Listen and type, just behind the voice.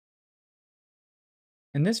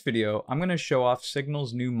In this video, I'm going to show off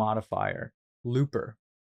Signal's new modifier, Looper.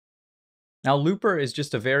 Now, Looper is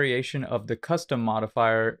just a variation of the custom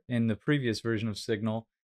modifier in the previous version of Signal,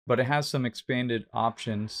 but it has some expanded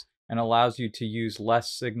options and allows you to use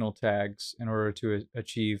less signal tags in order to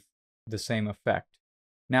achieve the same effect.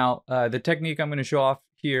 Now, the technique I'm going to show off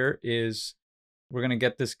here is we're going to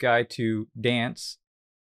get this guy to dance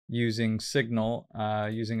using Signal,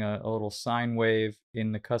 using a little sine wave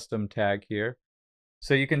in the custom tag here.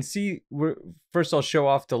 So you can see, first I'll show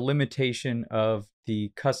off the limitation of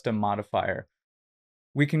the custom modifier.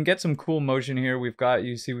 We can get some cool motion here. We've got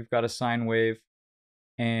a sine wave,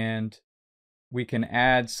 and we can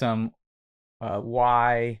add some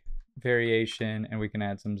Y variation, and we can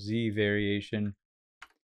add some Z variation.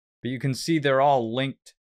 But you can see they're all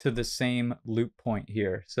linked to the same loop point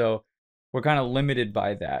here. So we're kind of limited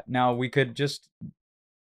by that. Now we could just,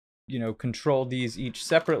 control these each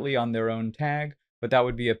separately on their own tag, but that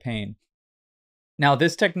would be a pain. Now,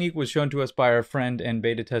 this technique was shown to us by our friend and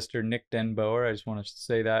beta tester, Nick Denboer. I just want to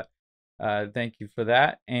say that. Thank you for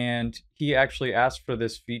that. And he actually asked for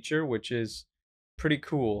this feature, which is pretty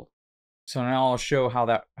cool. So now I'll show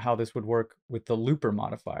how this would work with the Looper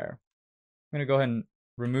modifier. I'm going to go ahead and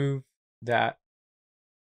remove that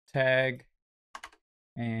tag,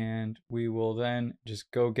 and we will then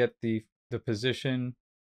just go get the position.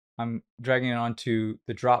 I'm dragging it onto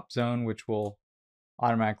the drop zone, which will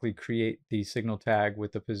automatically create the signal tag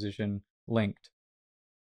with the position linked.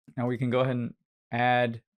 Now we can go ahead and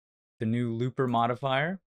add the new Looper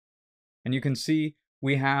modifier, and you can see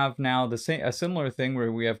we have now a similar thing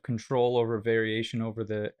where we have control over variation over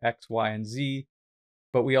the X, Y, and Z,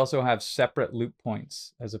 but we also have separate loop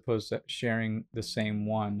points as opposed to sharing the same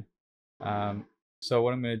one. So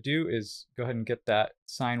what I'm going to do is go ahead and get that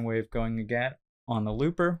sine wave going again on the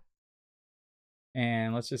looper.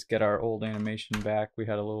 And let's just get our old animation back. We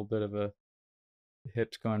had a little bit of a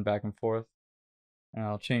hips going back and forth. And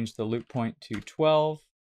I'll change the loop point to 12.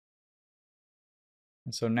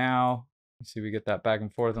 And so now, you see we get that back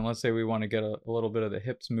and forth. And let's say we want to get a little bit of the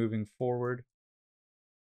hips moving forward.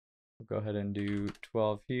 We'll go ahead and do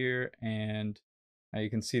 12 here. And now you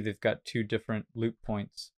can see they've got two different loop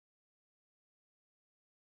points.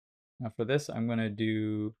 Now for this, I'm going to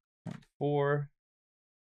do 0.4.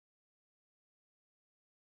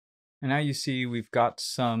 And now you see we've got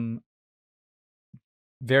some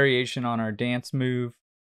variation on our dance move,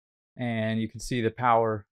 and you can see the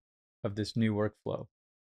power of this new workflow.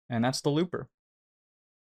 And that's the looper.